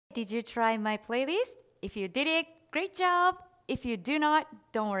Did you try my playlist? If you did it, great job! If you do not,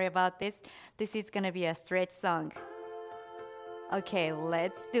 don't worry about this. This is gonna be a stretch song. Okay,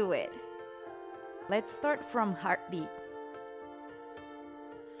 let's do it. Let's start from heartbeat.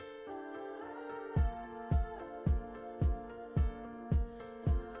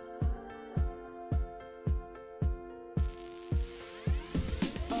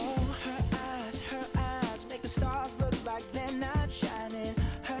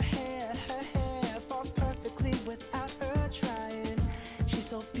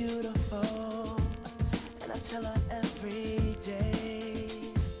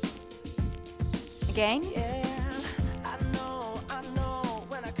 Again. Yeah, I know,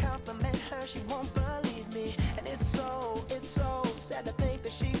 when I compliment her, she won't believe me. And it's so sad to think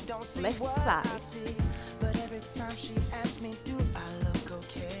that she don't see Left what side. I see. But every time she asks me, do I look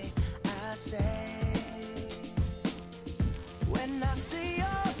okay? I say, when I see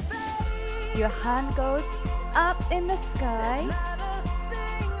your face, Your hand goes up in the sky. not a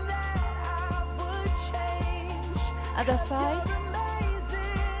thing that I would change. Other 'Cause side. you're amazing,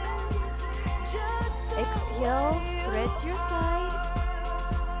 just the Exhale, stretch your side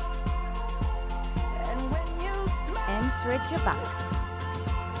And when you smile, and stretch your back.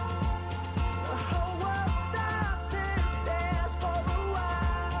 the whole world stops and stares for a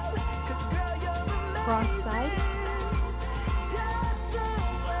while. 'Cause girl, you're amazing, Front side. just the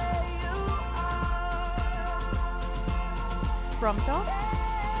way you are. Fronto.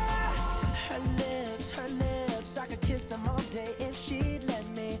 Her lips, I could kiss them all day if she'd let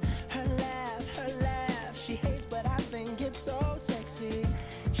me. Her laugh, she hates, but I think it's so sexy.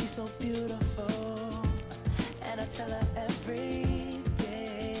 She's so beautiful, and I tell her every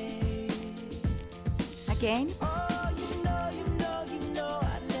day. Again. Oh, you know,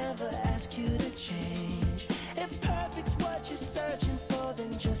 I never ask you to change. If perfect's what you're searching for,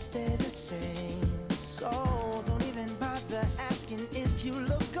 then just stay the same. So don't even bother asking if you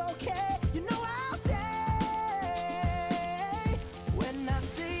look okay. You know I'll say, when I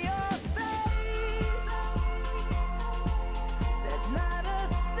see your face, there's not a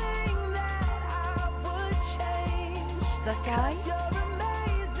thing that I would change. The side. 'Cause you're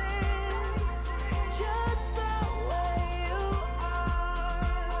amazing, just the way you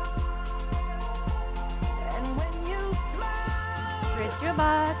are. And when you smile, Stretch your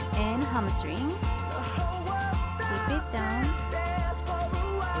back and hamstring. the whole world stops it down. and stares for a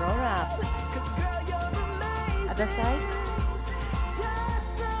while. Roll up. 'Cause girl, you're amazing, Other side. just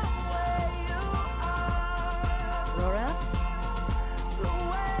the way you are. Roll up. The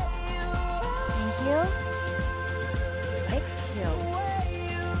way you are. Inhale. Exhale. The way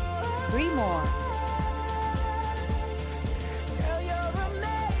you are. 3 more. Girl, you're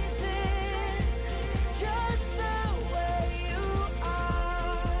amazing, just the way you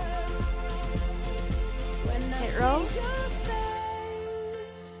are. When I Hit see roll. your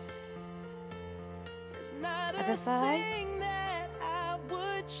face, there's not Other a side. thing that I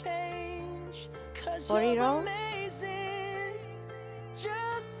would change. 'Cause Body you're roll. amazing,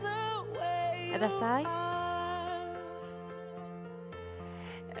 just the way you Other side. are.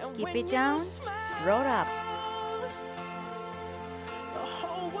 And Keep when it you down. smile, Roll up. the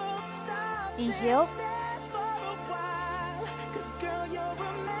whole world stops Inhale. and stares for a while. 'Cause girl, you're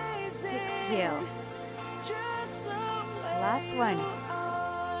amazing, Exhale. just the way Last one. you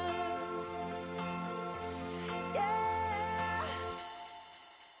are. Yeah.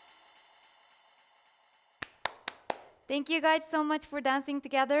 Thank you guys so much for dancing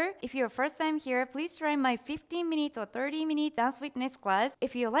together. If you're first time here, please try my 15-minute or 30-minute dance fitness class.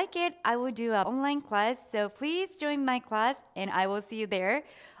 If you like it, I will do an online class. So please join my class and I will see you there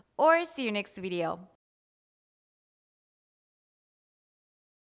or see you next video.